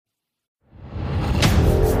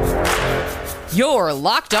Your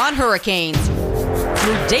Locked On Hurricanes,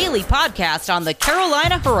 your daily podcast on the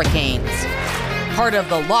Carolina Hurricanes. Part of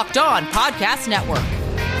the Locked On Podcast Network.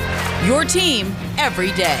 Your team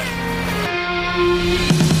every day.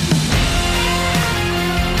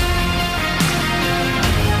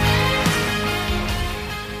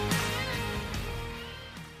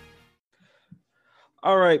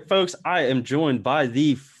 All right, folks, I am joined by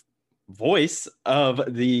the voice of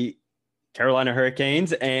the Carolina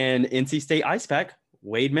Hurricanes and NC State Ice Pack,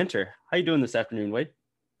 Wade Minter. How you doing this afternoon, Wade?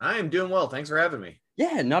 I am doing well. Thanks for having me.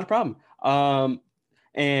 Yeah, not a problem.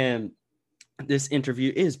 And this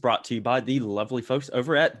interview is brought to you by the lovely folks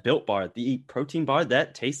over at Built Bar, the protein bar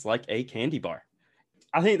that tastes like a candy bar.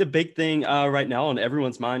 I think the big thing right now on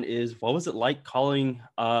everyone's mind is, what was it like calling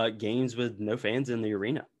games with no fans in the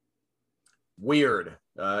arena? Weird.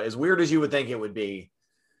 As weird as you would think it would be.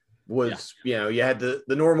 You had the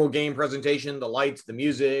normal game presentation, the lights, the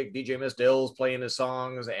music, DJ Miss Dills playing his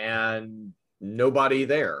songs, and nobody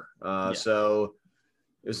there. So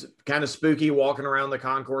it was kind of spooky walking around the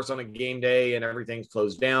concourse on a game day and everything's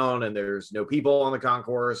closed down and there's no people on the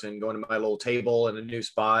concourse, and going to my little table in a new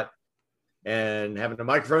spot and having a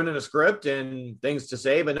microphone and a script and things to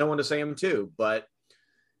say, but no one to say them to. But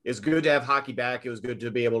it's good to have hockey back. It was good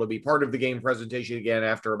to be able to be part of the game presentation again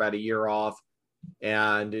after about a year off.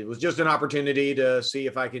 And it was just an opportunity to see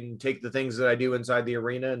if I can take the things that I do inside the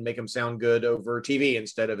arena and make them sound good over TV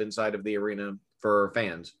instead of inside of the arena for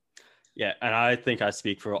fans. Yeah, and I think I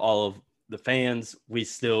speak for all of the fans. We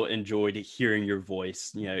still enjoyed hearing your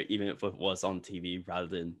voice, even if it was on TV rather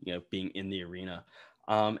than, being in the arena.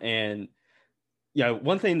 And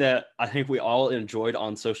one thing that I think we all enjoyed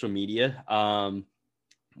on social media,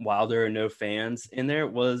 while there are no fans in there,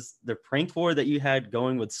 was the prank war that you had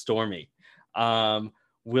going with Stormy.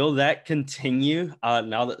 Will that continue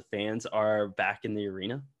now that fans are back in the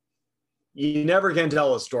arena? You never can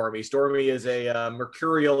tell with Stormy. Stormy is a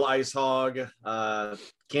mercurial ice hog.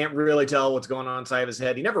 Can't really tell what's going on inside of his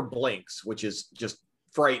head. He never blinks, which is just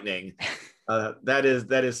frightening. That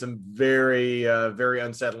is some very, very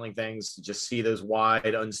unsettling things to just see those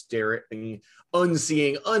wide, unseeing,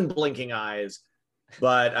 unblinking eyes.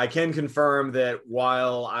 But I can confirm that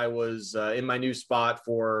while I was in my new spot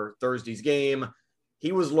for Thursday's game,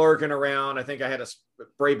 he was lurking around. I think I had a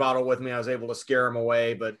spray bottle with me. I was able to scare him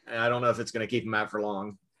away, but I don't know if it's going to keep him out for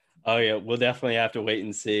long. Oh, yeah. We'll definitely have to wait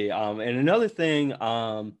and see. And another thing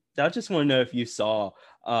that I just want to know if you saw,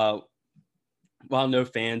 while no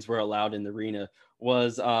fans were allowed in the arena,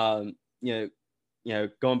 was, going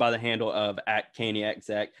by the handle of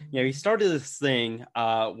 @CaneyXZack. He started this thing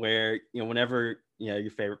where, whenever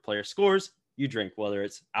your favorite player scores, you drink, whether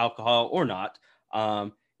it's alcohol or not.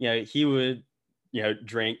 He would,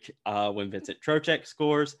 drink when Vincent Trocheck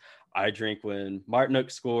scores. I drink when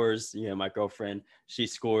Martinook scores. My girlfriend, she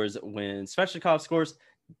scores when Svechnikov scores.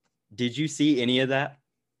 Did you see any of that?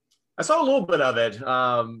 I saw a little bit of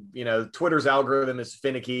it. Twitter's algorithm is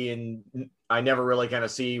finicky and I never really kind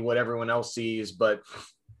of see what everyone else sees, but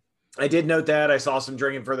I did note that. I saw some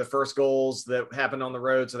drinking for the first goals that happened on the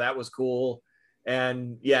road, so that was cool.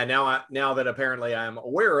 And yeah, now that apparently I'm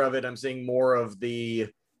aware of it, I'm seeing more of the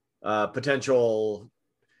potential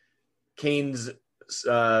Canes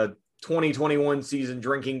 2021 season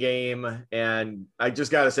drinking game. And I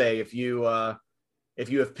just got to say, if you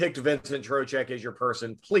have picked Vincent Trocheck as your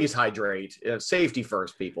person, please hydrate. Safety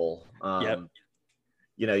first, people. Yep.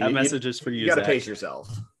 That message is for you. You got to pace yourself.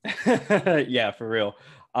 Yeah, for real.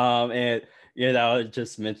 And I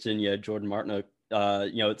just mentioned, Jordan Martinook.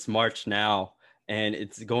 It's March now. And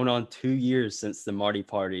it's going on 2 years since the Marty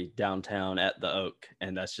party downtown at the Oak.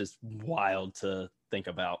 And that's just wild to think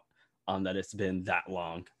about, that it's been that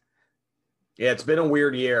long. Yeah, it's been a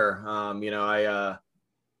weird year. I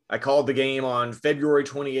called the game on February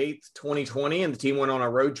 28th, 2020, and the team went on a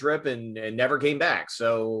road trip and never came back.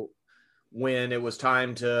 So when it was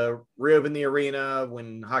time to reopen the arena,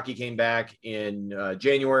 when hockey came back in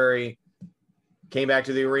January, came back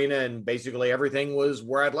to the arena, and basically everything was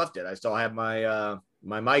where I'd left it. I still have my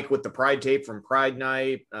mic with the Pride tape from Pride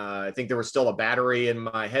night. I think there was still a battery in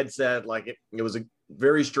my headset. Like it was a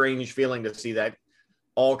very strange feeling to see that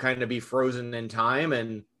all kind of be frozen in time.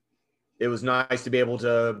 And it was nice to be able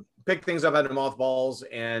to pick things up out of mothballs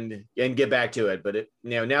and get back to it. But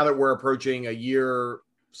now that we're approaching a year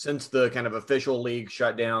since the kind of official league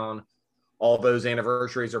shut down, all those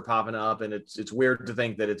anniversaries are popping up, and it's weird to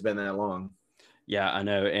think that it's been that long. Yeah, I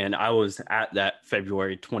know. And I was at that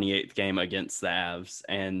February 28th game against the Avs,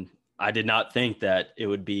 and I did not think that it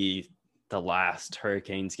would be the last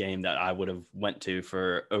Hurricanes game that I would have went to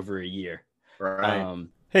for over a year. Right.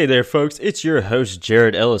 Hey there, folks. It's your host,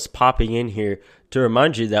 Jared Ellis, popping in here to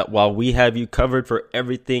remind you that while we have you covered for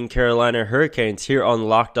everything Carolina Hurricanes here on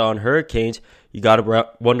Locked On Hurricanes, you got to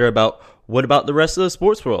wonder about what about the rest of the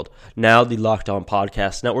sports world. Now, the Locked On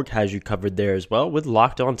Podcast Network has you covered there as well with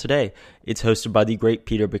Locked On Today. It's hosted by the great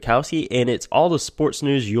Peter Bukowski, and it's all the sports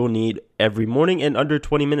news you'll need every morning in under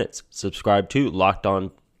 20 minutes. Subscribe to Locked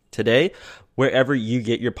On Today wherever you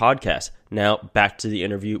get your podcasts. Now, back to the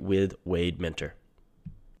interview with Wade Minter.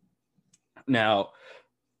 Now,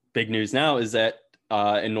 big news now is that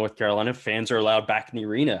in North Carolina, fans are allowed back in the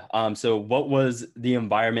arena. So what was the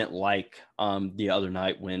environment like the other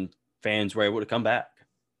night when fans were able to come back?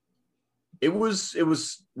 It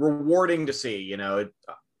was rewarding to see. You know,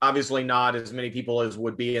 obviously not as many people as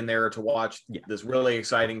would be in there to watch this really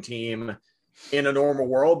exciting team in a normal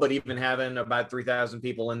world, but even having about 3,000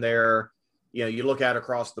 people in there, you know, you look out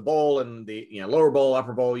across the bowl and the lower bowl,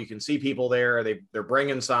 upper bowl, you can see people there. They're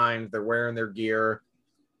bringing signs, they're wearing their gear.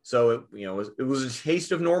 So it was a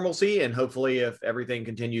taste of normalcy, and hopefully, if everything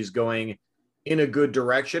continues going in a good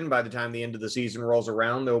direction, by the time the end of the season rolls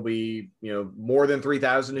around, there'll be more than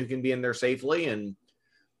 3,000 who can be in there safely, and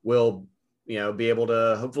we'll be able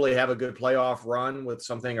to hopefully have a good playoff run with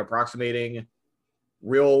something approximating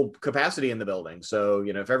real capacity in the building. So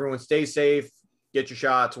if everyone stays safe, get your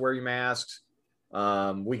shots, wear your masks.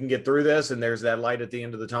 We can get through this, and there's that light at the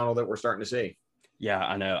end of the tunnel that we're starting to see. Yeah,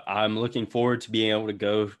 I know. I'm looking forward to being able to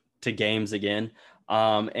go to games again.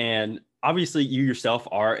 And obviously, you yourself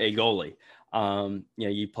are a goalie.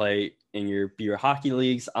 You play in your hockey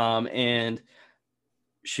leagues. And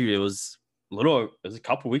shoot, it was a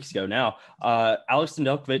couple weeks ago now. Alex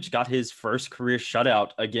Nedeljkovic got his first career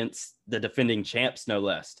shutout against the defending champs, no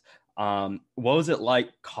less. What was it like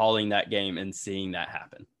calling that game and seeing that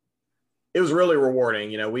happen? It was really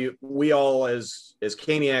rewarding. We all as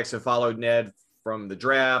Caniacs have followed Ned from the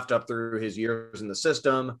draft up through his years in the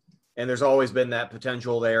system, and there's always been that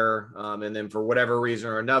potential there. And then for whatever reason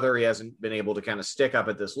or another, he hasn't been able to kind of stick up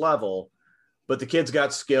at this level. But the kid's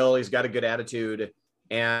got skill. He's got a good attitude,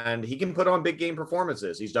 and he can put on big game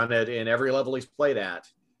performances. He's done it in every level he's played at.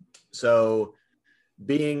 So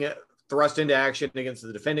being thrust into action against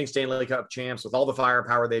the defending Stanley Cup champs with all the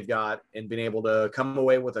firepower they've got and being able to come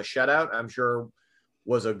away with a shutout, I'm sure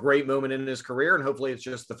was a great moment in his career. And hopefully it's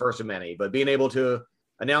just the first of many, but being able to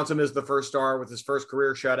announce him as the first star with his first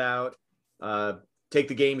career shutout, take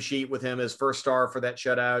the game sheet with him as first star for that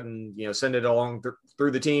shutout, and, send it along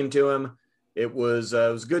through the team to him. It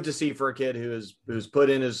was good to see for a kid who's put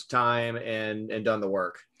in his time and done the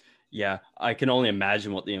work. Yeah. I can only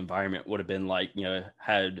imagine what the environment would have been like,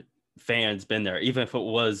 had fans been there, even if it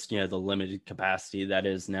was the limited capacity that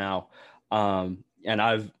is now. And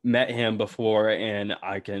I've met him before, and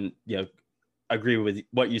I can agree with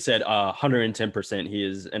what you said 110%. He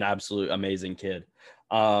is an absolute amazing kid.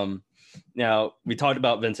 Now, we talked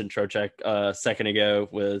about Vincent Trocheck a second ago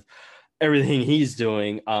with everything he's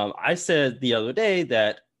doing. I said the other day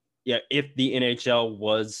that if the NHL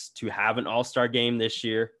was to have an all-star game this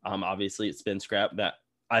year, obviously it's been scrapped, that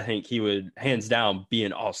I think he would hands down be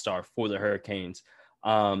an all-star for the Hurricanes.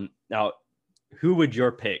 Now, who would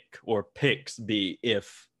your pick or picks be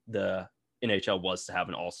if the NHL was to have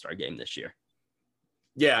an all-star game this year?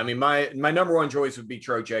 Yeah, I mean, my number one choice would be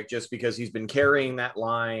Trocheck, just because he's been carrying that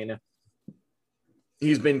line.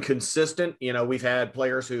 He's been consistent. We've had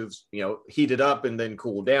players who've, heated up and then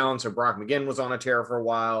cooled down. So Brock McGinn was on a tear for a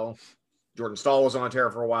while. Jordan Staal was on a tear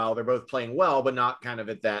for a while. They're both playing well, but not kind of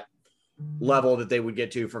at that level that they would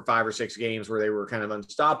get to for 5 or 6 games where they were kind of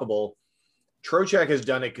unstoppable. Trocheck has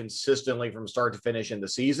done it consistently from start to finish in the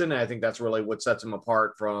season. And I think that's really what sets him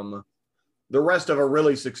apart from the rest of a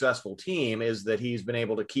really successful team, is that he's been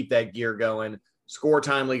able to keep that gear going, score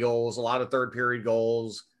timely goals, a lot of third period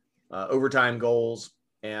goals, overtime goals.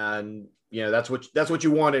 And, that's what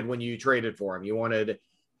you wanted when you traded for him. You wanted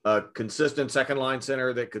a consistent second line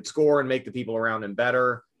center that could score and make the people around him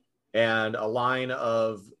better. And a line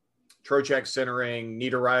of Trocheck centering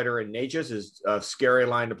Niederreiter and Necas is a scary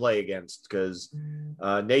line to play against, because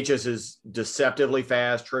Necas is deceptively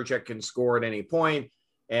fast. Trocheck can score at any point,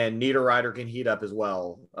 and Niederreiter can heat up as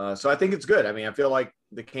well. So I think it's good. I mean, I feel like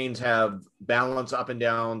the Canes have balance up and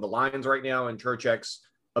down the lines right now, and Trocheck's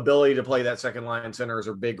ability to play that second line center is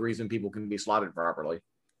a big reason people can be slotted properly.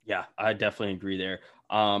 Yeah, I definitely agree there.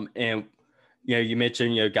 And you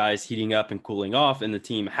mentioned, guys heating up and cooling off, and the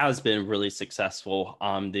team has been really successful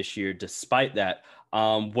this year. Despite that,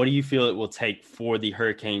 what do you feel it will take for the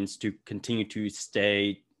Hurricanes to continue to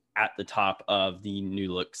stay at the top of the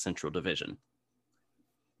new look Central Division?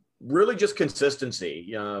 Really just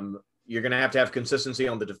consistency. you're going to have consistency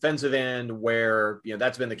on the defensive end where,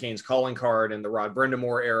 that's been the Canes calling card in the Rod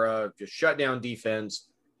Brindamore era, just shut down defense.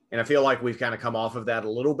 And I feel like we've kind of come off of that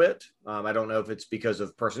a little bit. I don't know if it's because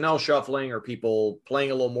of personnel shuffling or people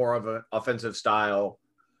playing a little more of an offensive style,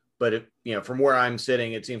 but from where I'm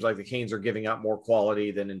sitting, it seems like the Canes are giving up more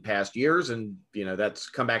quality than in past years. And, that's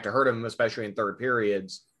come back to hurt them, especially in third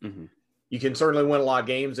periods. Mm-hmm. You can certainly win a lot of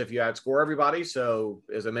games if you outscore everybody. So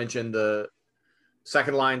as I mentioned, the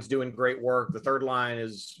second line's doing great work. The third line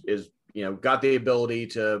is got the ability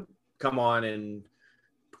to come on and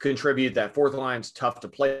contribute. That fourth line's tough to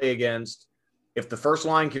play against. If the first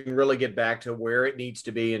line can really get back to where it needs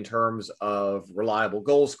to be in terms of reliable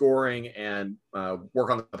goal scoring and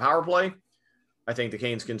work on the power play, I think the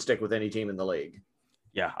Canes can stick with any team in the league.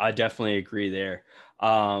 Yeah, I definitely agree there.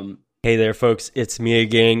 Hey there, folks. It's me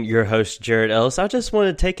again, your host, Jared Ellis. I just want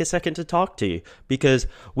to take a second to talk to you because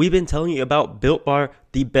we've been telling you about Built Bar,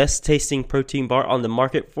 the best tasting protein bar on the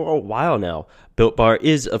market for a while now. Built Bar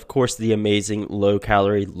is, of course, the amazing low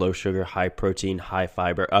calorie, low sugar, high protein, high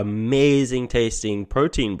fiber, amazing tasting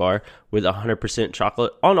protein bar with 100%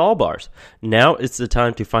 chocolate on all bars. Now it's the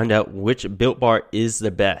time to find out which Built Bar is the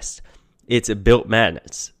best. It's Built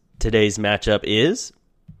Madness. Today's matchup is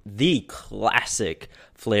the classic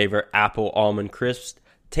flavor apple almond crisps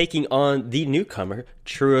taking on the newcomer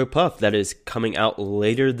Churro Puff that is coming out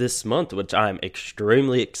later this month, which I'm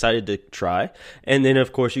extremely excited to try. And then,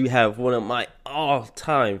 of course, you have one of my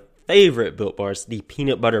all-time favorite Built Bars, the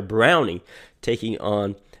Peanut Butter Brownie, taking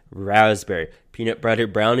on Raspberry. Peanut Butter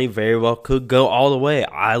Brownie very well could go all the way.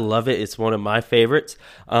 I love it. It's one of my favorites.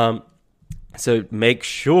 So make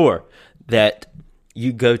sure that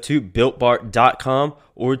you go to BuiltBar.com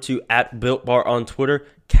or to @BuiltBar on Twitter.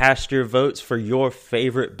 Cast your votes for your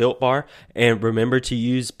favorite Built Bar. And remember to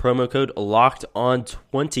use promo code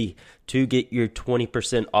LOCKEDON20 to get your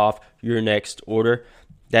 20% off your next order.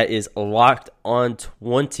 That is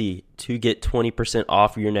LOCKEDON20 to get 20%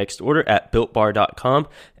 off your next order at BuiltBar.com.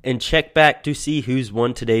 And check back to see who's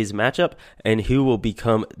won today's matchup and who will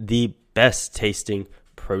become the best tasting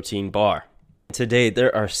protein bar. Today,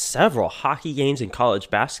 there are several hockey games and college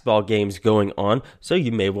basketball games going on, so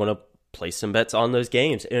you may want to place some bets on those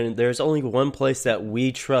games. And there's only one place that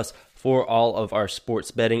we trust for all of our sports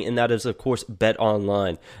betting, and that is, of course,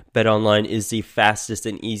 BetOnline. BetOnline is the fastest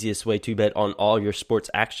and easiest way to bet on all your sports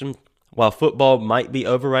action. While football might be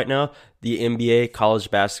over right now, the NBA, college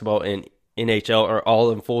basketball, and NHL are all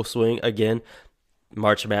in full swing again.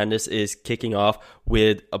 March Madness is kicking off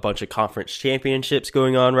with a bunch of conference championships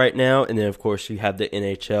going on right now. And then, of course, you have the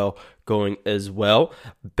NHL going as well.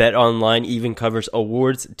 BetOnline even covers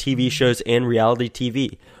awards, TV shows, and reality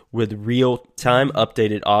TV with real-time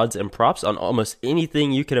updated odds and props on almost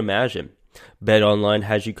anything you can imagine. BetOnline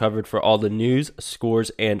has you covered for all the news, scores,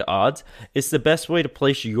 and odds. It's the best way to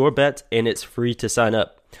place your bets, and it's free to sign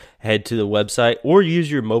up. Head to the website or use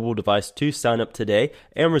your mobile device to sign up today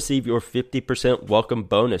and receive your 50% welcome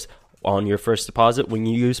bonus on your first deposit when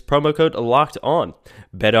you use promo code LOCKEDON.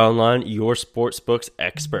 BetOnline, your sportsbooks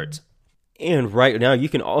experts. And right now, you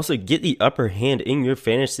can also get the upper hand in your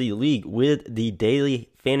fantasy league with the daily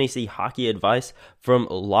fantasy hockey advice from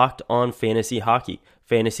Locked On Fantasy Hockey.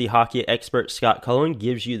 Fantasy hockey expert Scott Cullen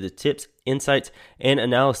gives you the tips, insights, and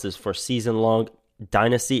analysis for season-long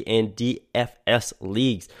Dynasty and DFS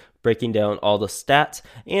leagues, breaking down all the stats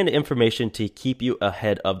and information to keep you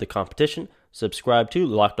ahead of the competition. Subscribe to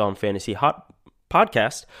Locked On Fantasy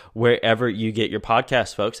Podcast wherever you get your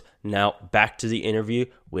podcasts, folks. Now back to the interview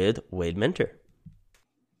with Wade Minter.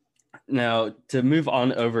 Now, to move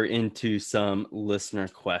on over into some listener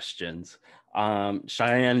questions,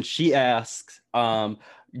 Cheyenne, she asks,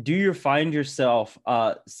 do you find yourself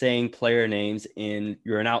saying player names in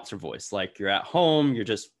your announcer voice? Like you're at home, you're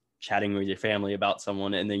just chatting with your family about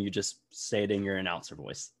someone, and then you just say it in your announcer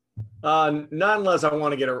voice? Not unless I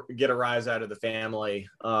want to get a rise out of the family.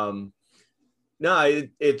 No,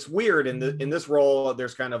 it's weird. In this role,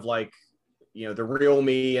 there's kind of like, the real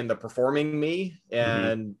me and the performing me.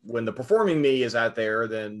 And when the performing me is out there,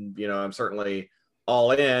 then, I'm certainly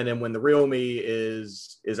all in. And when the real me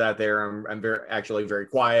is out there, I'm very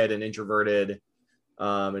quiet and introverted.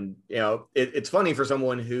 And it's funny for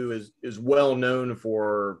someone who is well known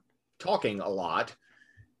for talking a lot.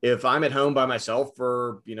 If I'm at home by myself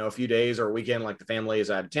for a few days or a weekend, like the family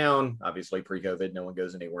is out of town, obviously pre-COVID, no one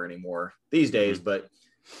goes anywhere anymore these days. But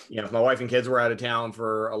if my wife and kids were out of town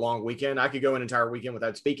for a long weekend, I could go an entire weekend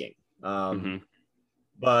without speaking.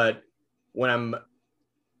 But when I'm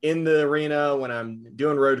in the arena, when I'm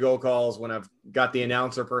doing road goal calls, when I've got the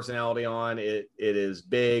announcer personality on, it is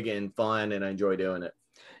big and fun, and I enjoy doing it.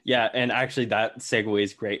 Yeah, and actually that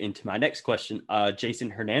segues great into my next question. Jason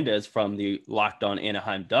Hernandez from the Locked On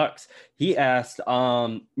Anaheim Ducks, he asked,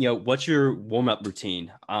 what's your warm-up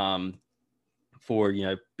routine for,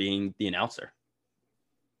 being the announcer?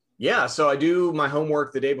 Yeah, so I do my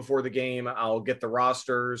homework the day before the game. I'll get the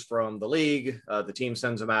rosters from the league. The team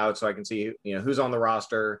sends them out so I can see, who's on the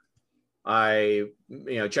roster. I,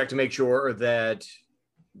 check to make sure that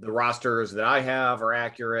the rosters that I have are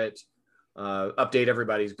accurate, update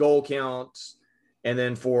everybody's goal counts. And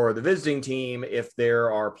then for the visiting team, if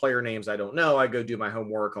there are player names I don't know, I go do my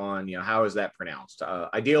homework on, how is that pronounced?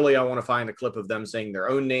 Ideally, I want to find a clip of them saying their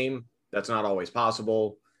own name. That's not always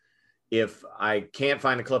possible. If I can't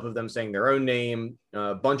find a clip of them saying their own name,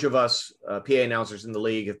 a bunch of us PA announcers in the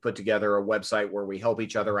league have put together a website where we help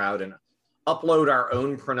each other out and upload our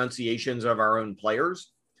own pronunciations of our own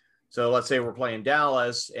players. So let's say we're playing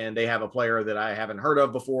Dallas and they have a player that I haven't heard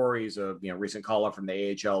of before. He's a recent call up from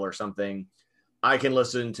the AHL or something. I can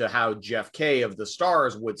listen to how Jeff Kay of the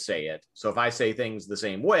Stars would say it. So if I say things the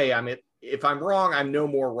same way, if I'm wrong, I'm no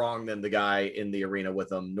more wrong than the guy in the arena with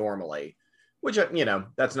them normally, which,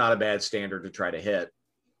 that's not a bad standard to try to hit.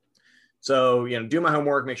 So, do my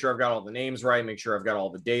homework, make sure I've got all the names right, make sure I've got all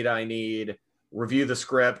the data I need, review the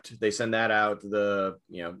script. They send that out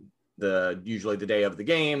usually the day of the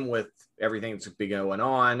game with everything that's been going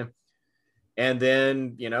on. And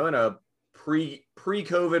then, in a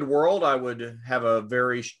pre-COVID world, I would have a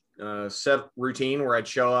very set routine where I'd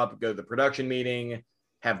show up, go to the production meeting,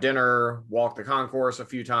 have dinner, walk the concourse a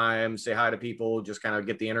few times, say hi to people, just kind of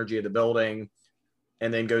get the energy of the building,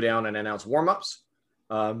 and then go down and announce warm-ups.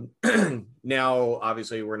 Now,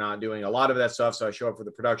 obviously, we're not doing a lot of that stuff. So I show up for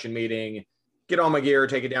the production meeting, get all my gear,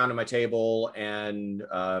 take it down to my table, and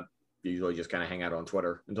usually just kind of hang out on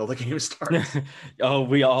Twitter until the game starts. Oh,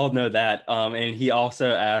 we all know that. And he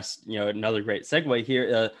also asked, another great segue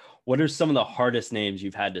here. What are some of the hardest names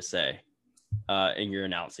you've had to say in your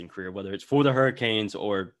announcing career, whether it's for the Hurricanes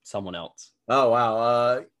or someone else? Oh,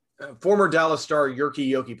 wow. Former Dallas star Jyrki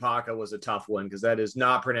Jokipaka was a tough one because that is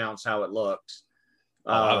not pronounced how it looks.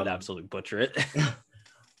 I would absolutely butcher it.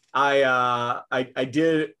 I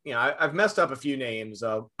did, I've messed up a few names.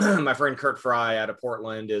 My friend Kurt Fry out of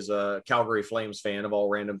Portland is a Calgary Flames fan of all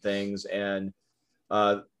random things. And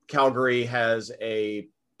Calgary has a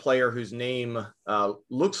player whose name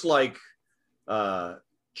looks like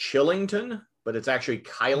Chillington, but it's actually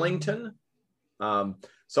Kylington.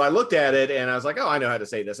 So I looked at it and I was like, oh, I know how to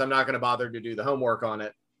say this. I'm not going to bother to do the homework on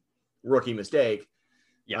it. Rookie mistake.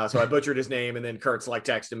 Yeah. So I butchered his name, and then Kurt's like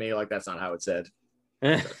texting me like, that's not how it's said.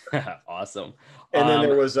 Awesome. And then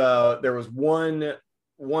there was one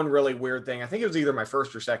really weird thing. I think it was either my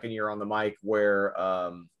first or second year on the mic where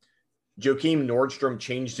Joakim Nordstrom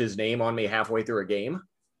changed his name on me halfway through a game.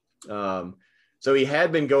 So he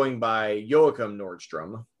had been going by Joakim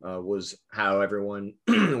Nordstrom, was how everyone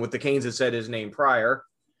with the Canes had said his name prior.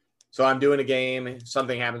 So I'm doing a game,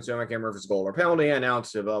 something happens to him, I can't remember if it's a goal or penalty. I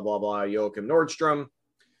announced blah, blah, blah, Joakim Nordstrom.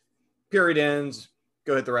 Period ends.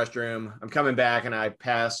 Go hit the restroom. I'm coming back and I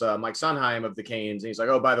pass Mike Sunheim of the Canes. And he's like,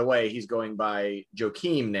 oh, by the way, he's going by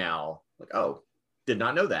Joakim now. Like, oh, did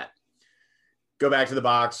not know that. Go back to the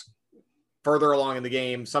box. Further along in the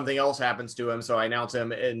game, something else happens to him. So I announce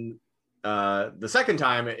him in the second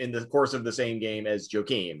time in the course of the same game as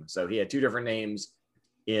Joakim. So he had two different names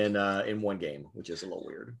in one game, which is a little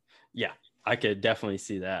weird. Yeah, I could definitely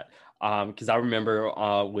see that. Because I remember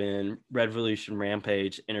when Red Revolution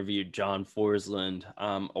Rampage interviewed John Forsland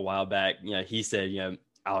a while back, he said,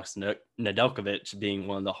 Alex Nedeljkovic being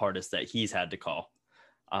one of the hardest that he's had to call.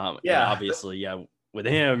 And obviously, with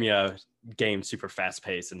him, game super fast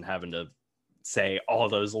paced and having to say all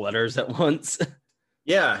those letters at once.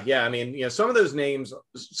 Yeah. I mean, some of those names,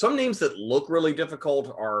 some names that look really difficult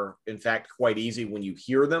are in fact quite easy when you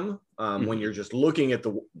hear them. When you're just looking at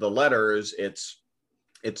the letters,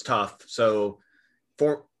 it's tough. So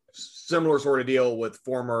for similar sort of deal with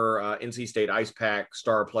former NC State Ice Pack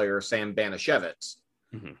star player Sam Banashevitz.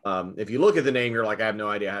 If you look at the name, you're like, I have no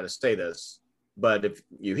idea how to say this. But if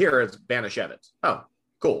you hear it's Banashevitz, oh,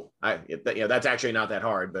 cool. That's actually not that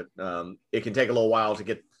hard, but it can take a little while to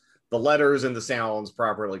get the letters and the sounds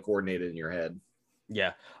properly coordinated in your head.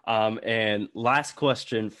 Yeah. And last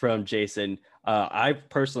question from Jason. I've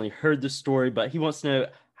personally heard the story, but he wants to know,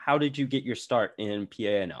 how did you get your start in PA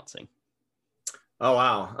announcing? Oh,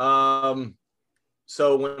 wow.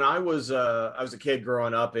 So when I was a kid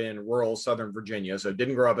growing up in rural Southern Virginia, so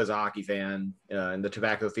didn't grow up as a hockey fan in the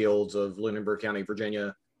tobacco fields of Lunenburg County,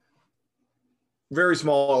 Virginia. Very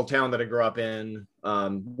small town that I grew up in.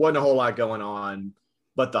 Wasn't a whole lot going on,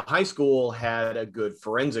 but the high school had a good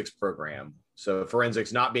forensics program. So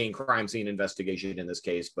forensics not being crime scene investigation in this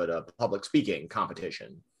case, but a public speaking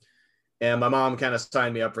competition. And my mom kind of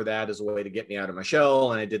signed me up for that as a way to get me out of my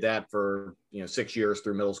shell. And I did that for, 6 years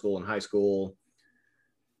through middle school and high school.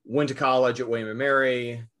 Went to college at William &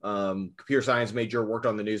 Mary, computer science major, worked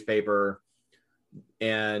on the newspaper,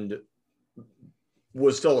 and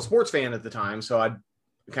was still a sports fan at the time. So I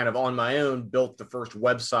kind of on my own built the first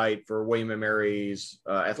website for William & Mary's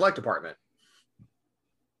athletic department.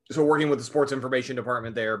 So working with the sports information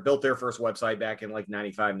department there, built their first website back in like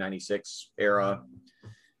 95, 96 era.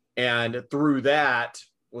 And through that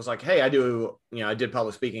was like, hey, I did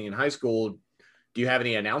public speaking in high school. Do you have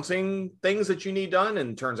any announcing things that you need done?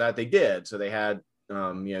 And turns out they did. So they had,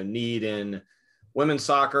 need in women's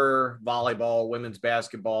soccer, volleyball, women's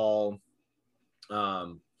basketball.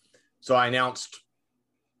 So I announced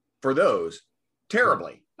for those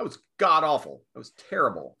terribly. That was god awful. It was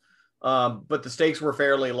terrible. But the stakes were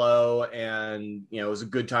fairly low, and, it was a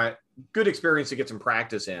good experience to get some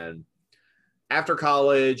practice in. After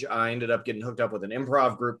college, I ended up getting hooked up with an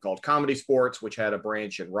improv group called Comedy Sports, which had a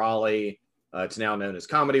branch in Raleigh. It's now known as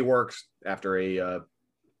Comedy Works after a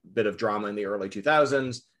bit of drama in the early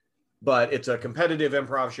 2000s. But it's a competitive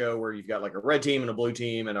improv show where you've got like a red team and a blue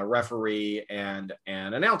team and a referee and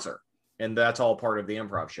an announcer. And that's all part of the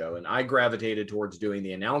improv show. And I gravitated towards doing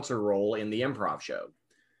the announcer role in the improv show.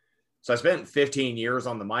 So I spent 15 years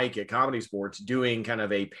on the mic at Comedy Sports doing kind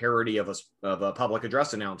of a parody of a public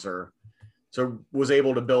address announcer. So was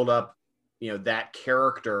able to build up, that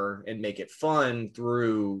character and make it fun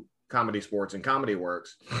through Comedy Sports and Comedy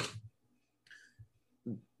Works.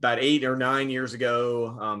 About 8 or 9 years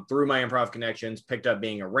ago, through my improv connections, picked up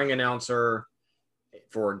being a ring announcer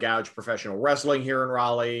for Gouge Professional Wrestling here in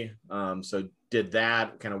Raleigh. So did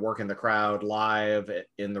that, kind of working the crowd live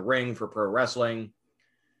in the ring for pro wrestling.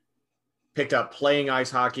 Picked up playing ice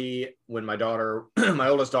hockey when my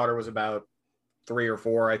oldest daughter was about 3 or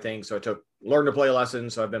 4, I think. So I learned to play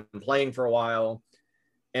lessons. So I've been playing for a while.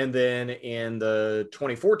 And then in the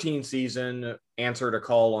 2014 season, answered a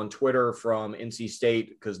call on Twitter from NC State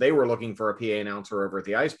because they were looking for a PA announcer over at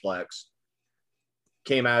the Iceplex.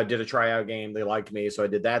 Came out, did a tryout game. They liked me. So I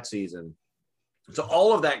did that season. So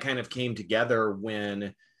all of that kind of came together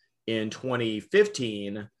when in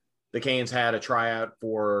 2015, the Canes had a tryout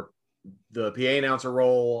for the PA announcer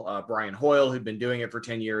role. Brian Hoyle, who'd been doing it for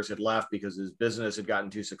 10 years, had left because his business had gotten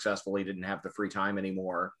too successful. He didn't have the free time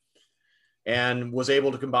anymore, and was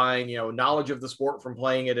able to combine, knowledge of the sport from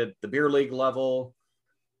playing it at the beer league level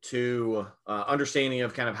to understanding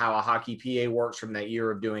of kind of how a hockey PA works from that year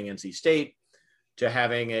of doing NC State to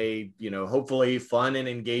having a, hopefully fun and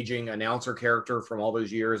engaging announcer character from all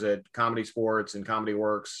those years at Comedy Sports and Comedy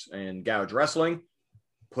Works and Gouge Wrestling.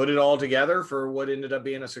 Put it all together for what ended up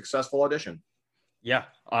being a successful audition. Yeah.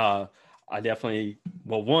 I definitely,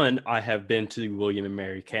 I have been to the William &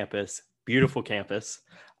 Mary campus, beautiful campus.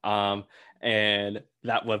 And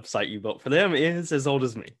that website you built for them is as old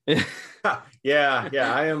as me. Yeah.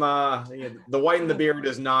 I am, the white in the beard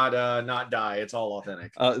does not die. It's all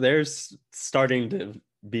authentic. There's starting to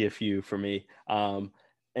be a few for me.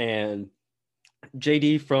 And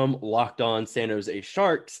JD from Locked On San Jose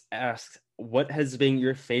Sharks asks, what has been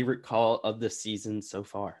your favorite call of the season so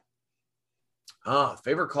far?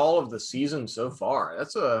 Favorite call of the season so far.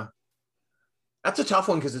 That's a tough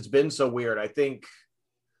one because it's been so weird. I think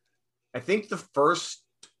the first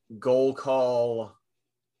goal call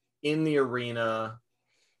in the arena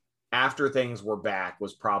after things were back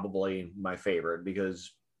was probably my favorite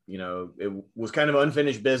because, it was kind of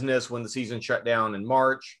unfinished business when the season shut down in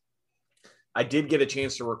March. I did get a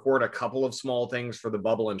chance to record a couple of small things for the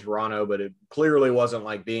bubble in Toronto, but it clearly wasn't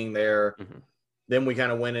like being there. Mm-hmm. Then we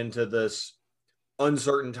kind of went into this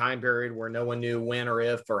uncertain time period where no one knew when or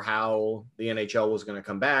if or how the NHL was going to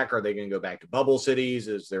come back. Are they going to go back to bubble cities?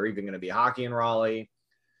 Is there even going to be hockey in Raleigh?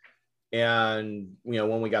 And,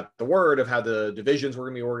 when we got the word of how the divisions were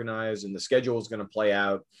going to be organized and the schedule was going to play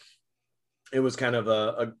out, it was kind of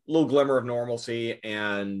a little glimmer of normalcy.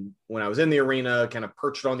 And when I was in the arena, kind of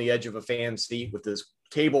perched on the edge of a fan seat with this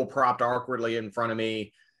table propped awkwardly in front of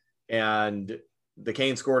me, and the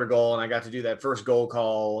Canes scored a goal, and I got to do that first goal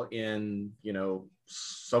call in,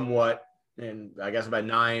 somewhat in, I guess, about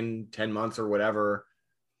 9-10 months or whatever.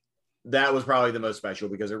 That was probably the most special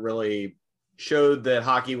because it really showed that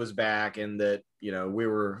hockey was back and that, we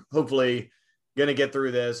were hopefully going to get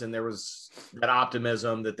through this, and there was that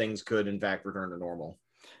optimism that things could in fact return to normal.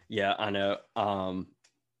 Yeah, I know.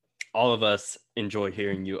 All of us enjoy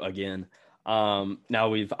hearing you again. Now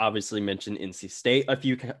we've obviously mentioned NC State a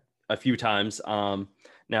few times.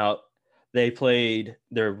 Now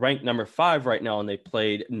They're ranked number 5 right now, and they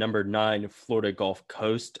played number 9 Florida Gulf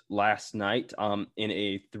Coast last night in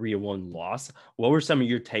a 3-1 loss. What were some of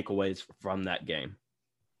your takeaways from that game?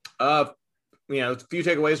 A few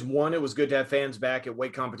takeaways. One, it was good to have fans back at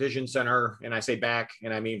Wake Competition Center. And I say back,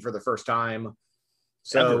 and I mean for the first time.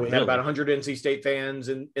 So we had about 100 NC State fans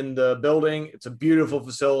in the building. It's a beautiful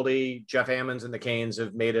facility. Jeff Ammons and the Canes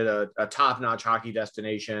have made it a top-notch hockey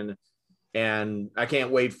destination. And I can't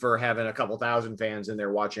wait for having a couple thousand fans in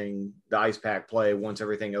there watching the Ice Pack play once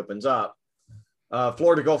everything opens up.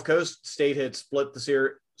 Florida Gulf Coast State had split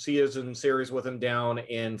the season series with them down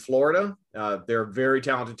in Florida. They're a very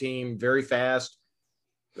talented team, very fast,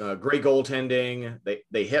 great goaltending.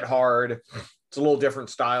 They hit hard. It's a little different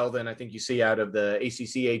style than I think you see out of the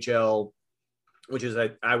ACCHL, which is,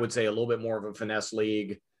 I would say, a little bit more of a finesse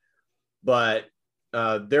league. But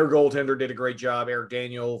their goaltender did a great job. Eric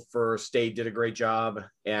Daniel for State did a great job.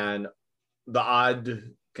 And the odd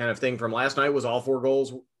kind of thing from last night was all 4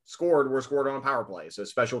 goals were scored on a power play. So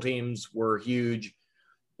special teams were huge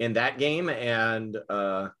in that game. And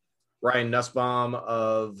Ryan Nussbaum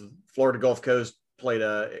of Florida Gulf Coast played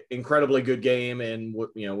a incredibly good game and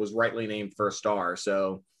was rightly named first star.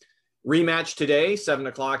 So rematch today,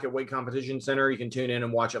 7:00 at Wake Competition Center. You can tune in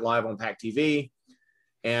and watch it live on Pack TV.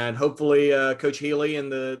 And hopefully Coach Healy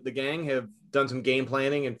and the gang have done some game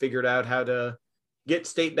planning and figured out how to get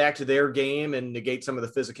State back to their game and negate some of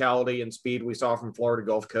the physicality and speed we saw from Florida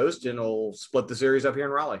Gulf Coast, and it'll split the series up here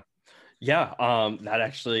in Raleigh. Yeah, that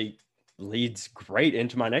actually leads great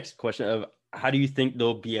into my next question of how do you think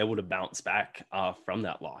they'll be able to bounce back from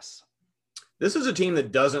that loss? This is a team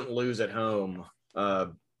that doesn't lose at home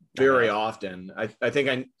very often. I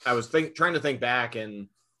think I was trying to think back in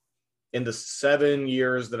the 7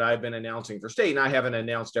 years that I've been announcing for State, and I haven't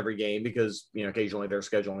announced every game because, occasionally there's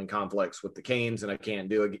scheduling conflicts with the Canes and I can't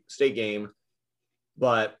do a State game,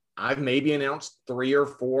 but I've maybe announced 3 or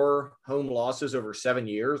 4 home losses over 7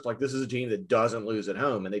 years. Like, this is a team that doesn't lose at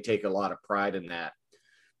home, and they take a lot of pride in that.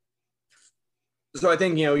 So I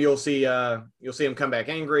think, you'll see them come back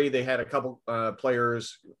angry. They had a couple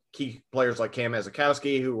key players like Cam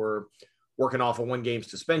Mazikowski, who were working off a 1-game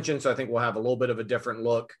suspension. So I think we'll have a little bit of a different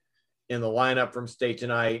look in the lineup from State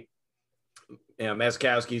tonight.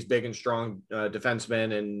 Mazikowski's big and strong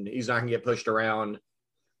defenseman, and he's not going to get pushed around.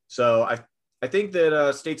 So I think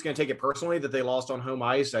that State's going to take it personally that they lost on home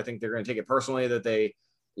ice. I think they're going to take it personally that they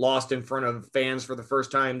lost in front of fans for the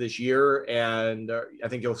first time this year, and I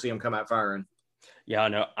think you'll see them come out firing. Yeah,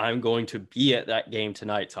 no, I'm going to be at that game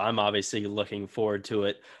tonight, so I'm obviously looking forward to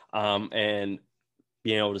it, and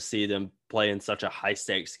being able to see them play in such a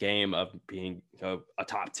high-stakes game of being a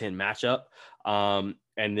top 10 matchup,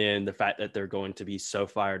 and then the fact that they're going to be so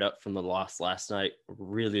fired up from the loss last night.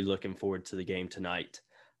 Really looking forward to the game tonight.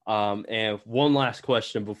 And one last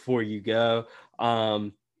question before you go.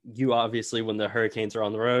 You obviously, when the Hurricanes are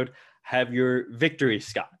on the road, have your victory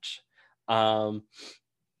scotch.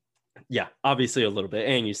 Yeah, obviously a little bit,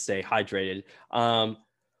 and you stay hydrated.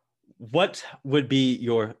 What would be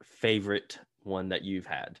your favorite one that you've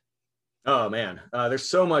had? Oh man, there's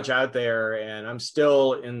so much out there, and I'm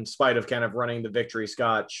still, in spite of kind of running the victory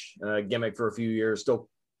scotch gimmick for a few years, still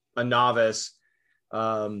a novice.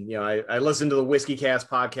 I listened to the Whiskey Cast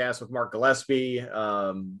podcast with Mark Gillespie,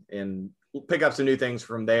 and pick up some new things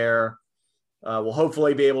from there. We'll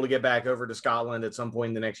hopefully be able to get back over to Scotland at some point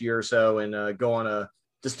in the next year or so and go on a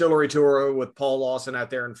distillery tour with Paul Lawson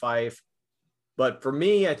out there in Fife. But for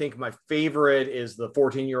me, I think my favorite is the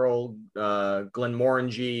 14-year-old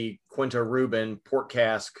Glenmorangie Quinta Rubin port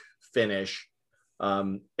cask finish.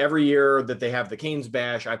 Every year that they have the Canes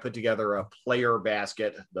Bash, I put together a player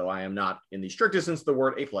basket, though I am not in the strictest sense of the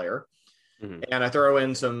word a player. Mm-hmm. And I throw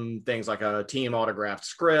in some things like a team autographed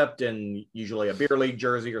script and usually a beer league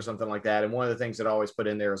jersey or something like that. And one of the things that I always put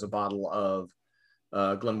in there is a bottle of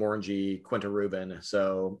Glenmorangie Quinta Rubin.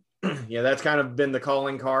 So, that's kind of been the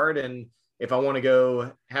calling card. And if I want to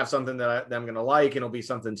go have something that I'm going to like, and it'll be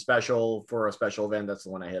something special for a special event, that's the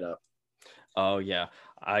one I hit up. Oh, yeah.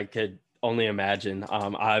 I could only imagine.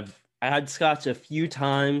 I've had scotch a few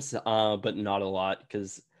times, but not a lot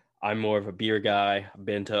because I'm more of a beer guy. I've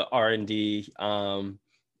been to R&D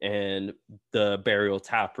and the Burial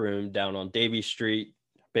Tap Room down on Davie Street.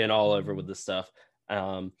 Been all over with this stuff.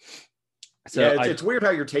 It's weird how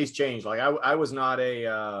your taste changed. Like I was not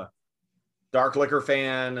a dark liquor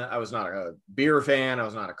fan. I was not a beer fan. I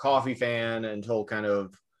was not a coffee fan until kind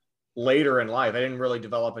of later in life. I didn't really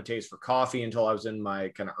develop a taste for coffee until I was in my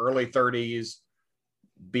kind of early 30s,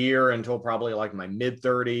 beer until probably like my mid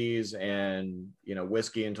 30s, and,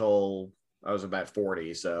 whiskey until I was about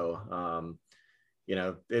 40. So,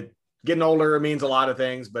 getting older means a lot of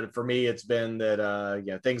things, but for me, it's been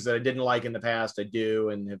that things that I didn't like in the past, I do,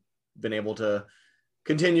 and have been able to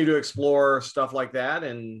continue to explore stuff like that.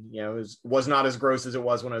 And it was not as gross as it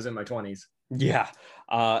was when I was in my 20s. Yeah.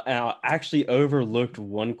 And I actually overlooked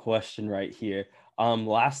one question right here.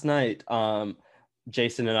 Last night,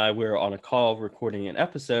 Jason and I were on a call recording an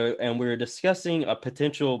episode, and we were discussing a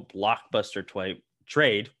potential blockbuster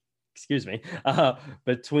trade,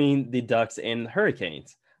 between the Ducks and the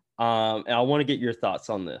Hurricanes. And I want to get your thoughts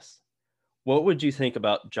on this. What would you think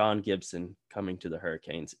about John Gibson coming to the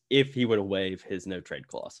Hurricanes if he would waive his no trade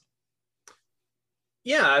clause?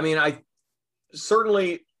 Yeah, I mean, I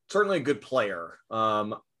certainly a good player.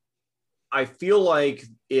 I feel like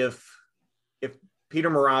if Peter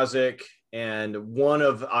Mrazek and one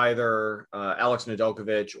of either Alex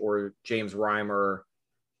Nedeljkovic or James Reimer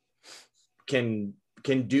can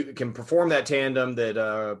perform that tandem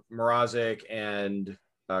that Mrazek and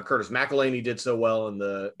Curtis McElhinney did so well in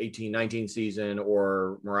the 18-19 season,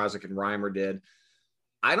 or Mrazek and Reimer did,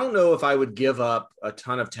 I don't know if I would give up a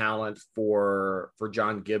ton of talent for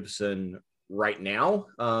John Gibson right now.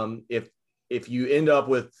 If you end up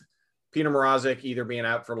with Peter Mrazek either being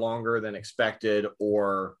out for longer than expected,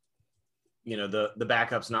 or the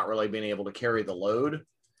backup's not really being able to carry the load,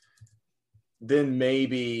 then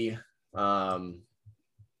maybe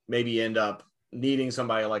end up needing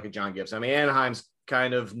somebody like a John Gibson. I mean, Anaheim's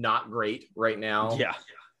kind of not great right now. Yeah.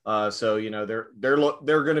 So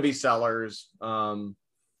they're going to be sellers.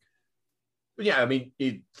 But yeah, I mean,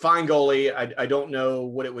 fine goalie. I don't know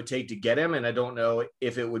what it would take to get him, and I don't know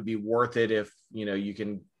if it would be worth it if you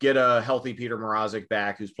can get a healthy Peter Mrazek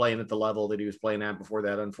back, who's playing at the level that he was playing at before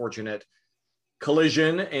that unfortunate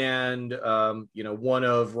collision, and one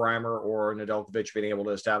of Reimer or Nedeljkovic being able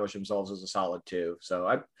to establish themselves as a solid two.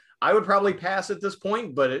 So I would probably pass at this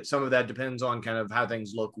point, but some of that depends on kind of how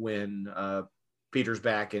things look when Peter's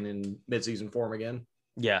back and in midseason form again.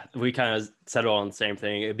 Yeah, we kind of settled on the same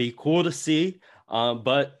thing. It'd be cool to see,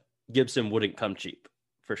 but Gibson wouldn't come cheap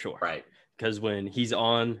for sure. Right. Because when he's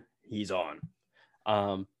on, he's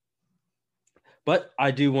on. But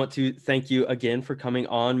I do want to thank you again for coming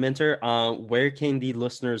on, Minter. Where can the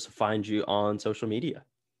listeners find you on social media?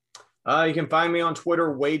 You can find me on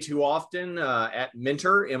Twitter way too often at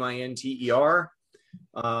Minter, Minter.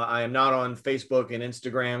 I am not on Facebook and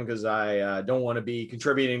Instagram because I don't want to be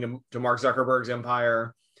contributing to Mark Zuckerberg's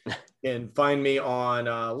empire. And find me on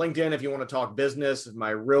LinkedIn if you want to talk business. My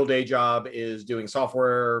real day job is doing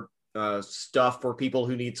software stuff for people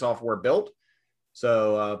who need software built.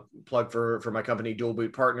 So plug for my company, Dual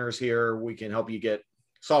Boot Partners here. We can help you get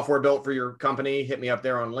software built for your company. Hit me up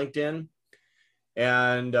there on LinkedIn.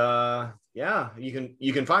 And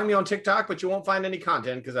you can find me on TikTok, but you won't find any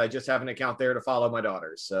content because I just have an account there to follow my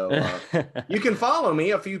daughters. So you can follow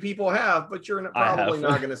me. A few people have, but you're probably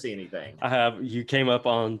not going to see anything. I have. You came up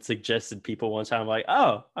on suggested people one time, like,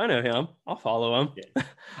 oh, I know him. I'll follow him.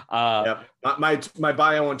 Yeah. My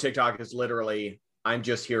bio on TikTok is literally, I'm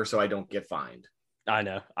just here so I don't get fined. I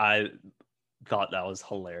know. I thought that was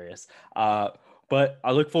hilarious. But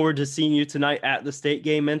I look forward to seeing you tonight at the state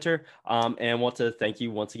game, Minter, and want to thank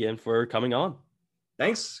you once again for coming on.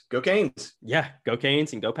 Thanks. Go Canes. Yeah, go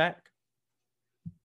Canes and go Pack.